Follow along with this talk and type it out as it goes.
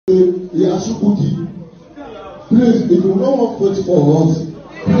Shcking.D. Please, if you don't want to vote for us,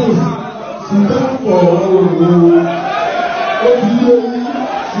 please sit down for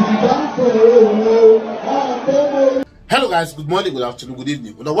Hello guys, good morning, good afternoon, good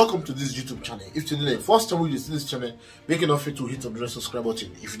evening. Well, welcome to this YouTube channel. If today the first time you see this channel, make it free to hit on the subscribe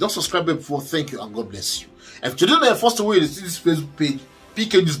button. If you don't subscribe before, thank you and God bless you. If today the first time you see this Facebook page,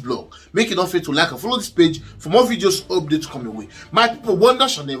 Ķïļļ blog, make it free to like and follow this page for more videos updates come your way. My people, wonder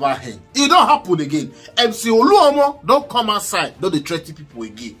shall never end. It don't happen again. MC Oluomo don't come outside, don't they threaten people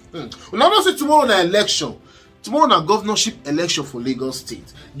again. Now don't say tomorrow na election. Tomorrow na governorship election for Lagos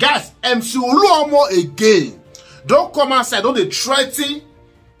State. Guys, MC Oluomo again. Don't come outside, don't they threaten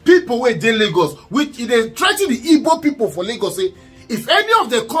people where they Lagos. Which they threaten the Igbo people for Lagos. Say, if any of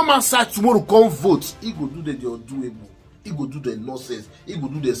them come outside tomorrow, come vote, he go do the undoable. He go do the nonsense. He go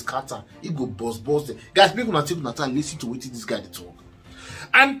do the scatter. He go bust. Guys, people not taking time listen to what this guy they talk.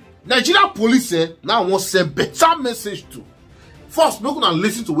 And Nigeria police now want to send better message to. First, we're gonna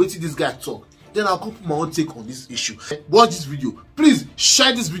listen to what this guy talk. Then I'll come put my own take on this issue. Watch this video. Please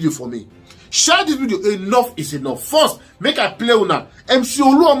share this video for me. Share this video. Enough is enough. First, make I play una. MC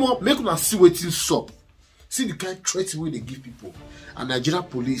Oluomo make una see wetin up. See the kind of threat wey they give people. And Nigeria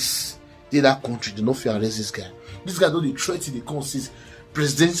police, they that country, they not fear arrest this guy. This guy don't threaten the consist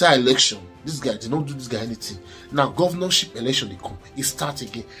presidential election. This guy did not do this guy anything. Now governorship election they come. It starts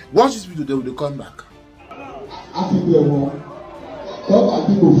again. Watch this video, they will come back.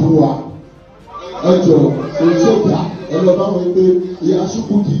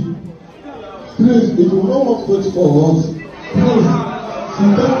 Please, if you don't want to vote for us, please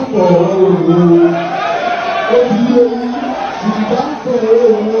sit down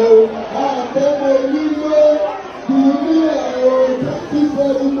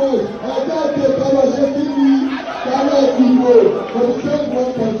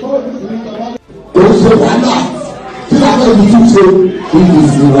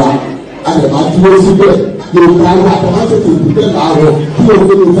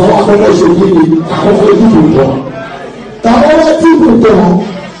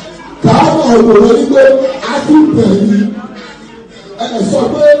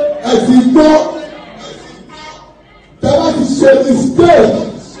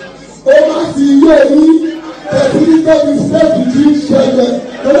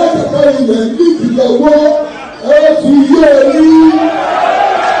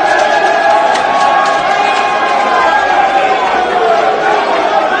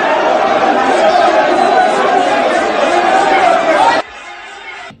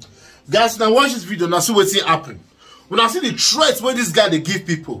Guys, now watch this video. Now see what's happen. When I see the threats where this guy they give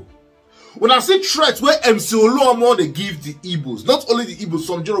people, when I see threats where MC Oluomo they give the Igbos, not only the Igbos,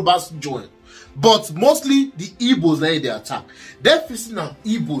 some Yorubas join, but mostly the Igbos now they attack. They're facing now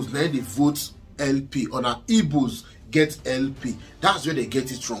Igbos now they vote LP, or now Igbos get LP. That's where they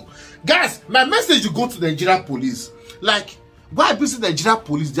get it wrong. Guys, my message you go to the Nigeria police. Like, why be the Nigeria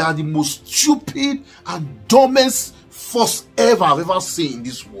police? They are the most stupid and dumbest force I've ever seen in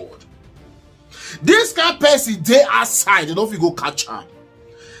this world. This kind of person they outside, they don't feel go catch her.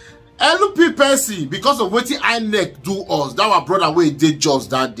 LP person, because of what INEC do us, that our brother way did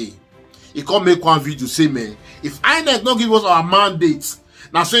just that day. He can't make one video say, man, if INEC not give us our mandates,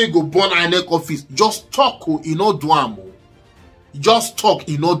 now so you go burn INEC office, just talk, you know, do am. Just talk,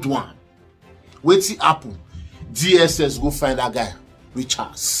 you know, do am. Wait till happen. DSS go find that guy,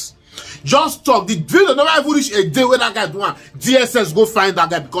 Richards. Just talk. The video never even reach a day when that guy do one. DSS go find that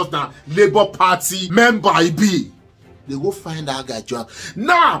guy because now Labour Party member he be. They go find that guy.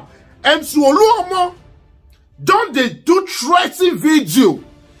 Now, MC Oluomo don't they do threatening video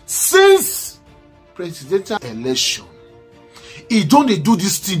since presidential election. He don't they do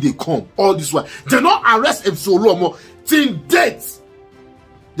this thing they come all this way. They not arrest MC Oluomo till date.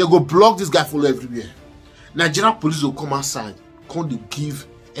 They go block this guy follow everywhere. Nigeria police will come outside. Can't they give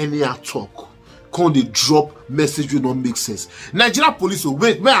any talk? Can't they drop message will not make sense? Nigeria police will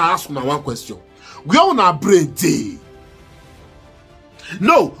wait. May I ask you one question? We are on our brain day.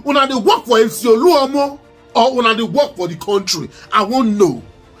 No, when they work for MC Oluomo or when they work for the country, I won't know.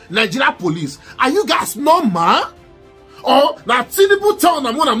 Nigeria police, are you guys normal? Or now Tinubu tell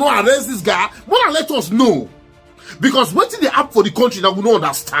them when not arrest this guy, wanna let us know. Because what did they app for the country that we don't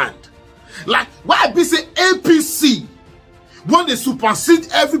understand? Like why be say APC when they supersede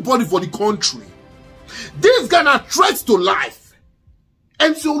everybody for the country? This guy now threats to life.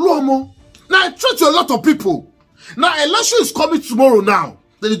 MC Oluomo now threat to a lot of people. Now election is coming tomorrow now.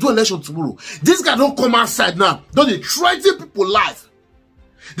 Then they do election tomorrow. This guy don't come outside now. Don't they threaten people life?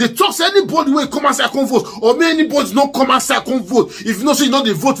 They talk say anybody will come and say I can't vote, or may anybody not come and say I can't vote. If you know say you know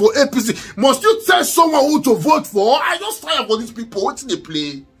they vote for APC, must you tell someone who to vote for? I just tired for these people. What did they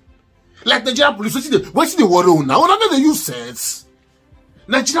play? Like Nigeria police, what did they worry now? What they use sense?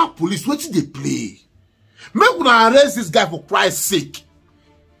 Nigeria police, what did they play? Make una arrest this guy for Christ's sake.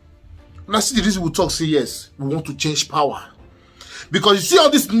 And I see the reason we talk, say yes, we want to change power. Because you see all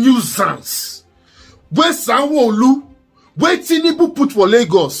this nuisance. Where Sanwoolu, where Tinubu put for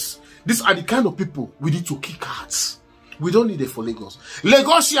Lagos, these are the kind of people we need to kick out. We don't need it for Lagos.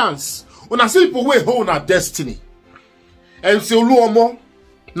 Lagosians, when I see people who hold our destiny, and say Oluomo,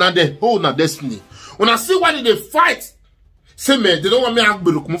 now they hold our destiny. When I see why they fight, say man, they don't want me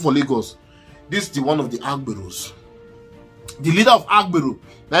Agberu come for Lagos. This is the one of the Agberus. The leader of Agberu,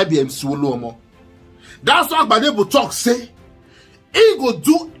 that be MC Oluomo. That's why Badebo talk say, he go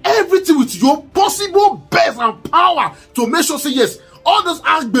do everything with your possible best and power to make sure say yes, all those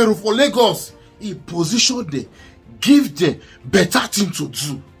Agberu for Lagos, he position them, give them better thing to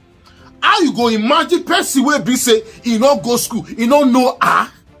do. How you go imagine person where be say he not go school, he don't know now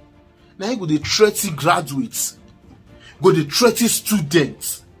he go the threaten graduates, go the threaten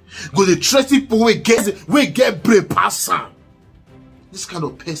students, go the threaten people we get brain pass am. This kind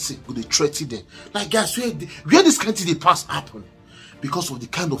of person go the threaten them. Like guys, where this kind of thing they pass happen? Because of the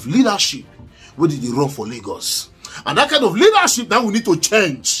kind of leadership where did they run for Lagos. And that kind of leadership now we need to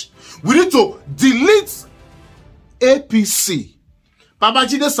change. We need to delete APC.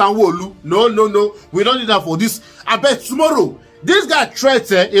 Babajide Sanwoolu. No. We don't need that for this. I bet tomorrow, this guy threat,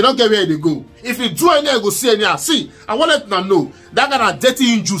 he don't get where they go. If he do anything, he go see anything. See, I want to let them know that kind of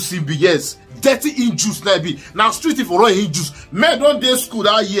dirty injuice in yes. Dirty injuice now be. Now street if you run injuice. Men don't day school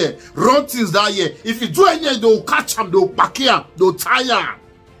that year. Run things that year. If you do anything, they'll catch him, they'll pack him, they'll tie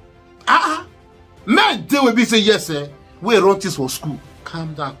him. Men they will be say yes, we run things for school.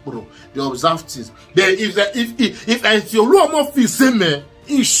 Calm down, bro. They observe things. Then if your low more feel same man,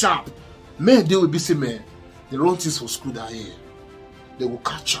 in sharp. Men they will be say man, they run things for school that year. They will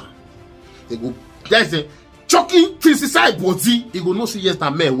catch him. They go there's a chucking things inside body. He will not say yes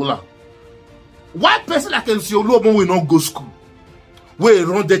that man will. Why person like MC Oluomo will not go school? Where he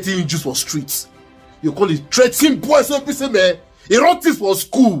run dirty injuries for streets. You call it threatening boys so people say man, he run things for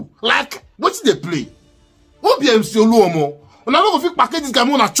school. Like what did they play? What be MC Oluomo? And I don't think package this guy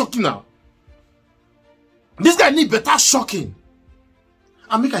more than Shcking now. This guy need better Shcking.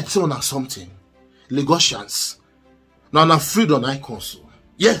 I make I tell you something. Lagosians. Now na freedom na console.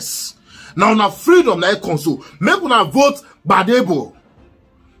 Yes. Now na freedom na console. Make una vote Badebo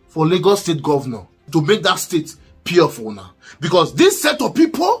for Lagos State Governor to make that state pure for now. Because this set of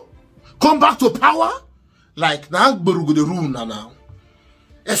people come back to power like na Agberu go the rule now.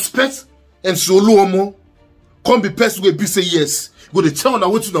 Expect MC Oluomo come be person will be say yes. Go to tell now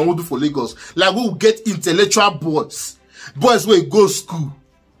what you want to do for Lagos. Like we will get intellectual boys. Boys will go school.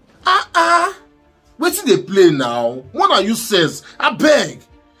 What did they play now? What are you says? I beg.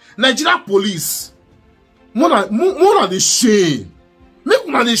 Nigeria police. More than the shame. Make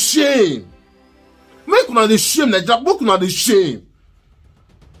una the shame. Make una the shame, Nigeria. Make una the shame.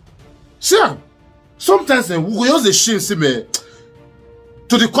 See, sometimes we go use the shame, say me.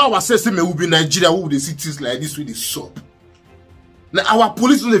 To the call ourselves, say me, we be Nigeria, we will see things like this with the soap. Now our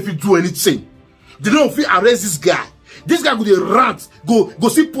police don't fit do anything. They don't fit arrest this guy. This guy go dey rant, go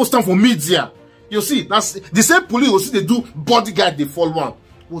see post for media. You see, that's the same police go see they do bodyguard, they follow one.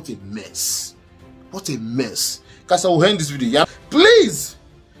 What a mess. What a mess. Because I will end this video. Yeah? Please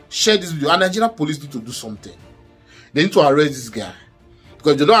share this video. And Nigerian police need to do something. They need to arrest this guy.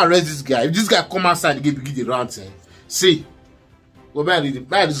 Because if they don't arrest this guy, if this guy come outside and begin the rant, see, well,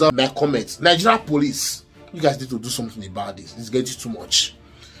 I resolve my comments. Nigerian police, you guys need to do something about this. It's getting too much.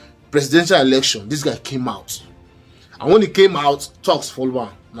 Presidential election, this guy came out. And when he came out, talks follow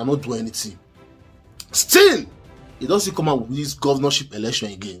on and not do anything. Still, he doesn't come out with this governorship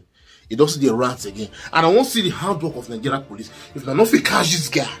election again. He doesn't see the rants again. And I won't see the handwork of Nigerian police. If I not catch this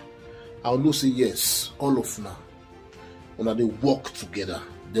guy, I will not say yes, all of now. When they work together,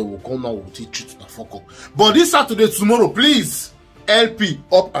 they will come out with it to the fuck up. But this Saturday, tomorrow, please, LP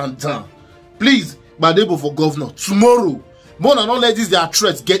up and down. Please, Badebo for governor. Tomorrow, more than not let these their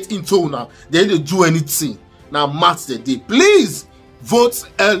threats get into now. They need to do anything. Now match the day. Please vote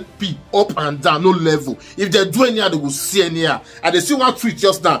LP up and down, no level. If they do anyhow, they will see anyhow. And they see one tweet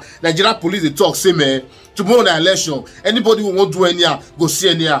just now. Nigeria police they talk, say man, tomorrow the election, anybody who won't do anyhow, go see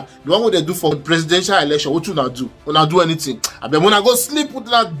anyhow. The one what they do for presidential election, what you not do? When I do anything. I mean when I go sleep with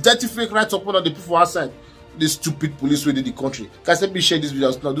that dirty fake right up on the people outside. This stupid police within the country. Guys, let me share this video.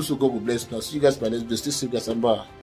 Now do so God will bless. Now see you guys by next video. Stay safe guys and bye.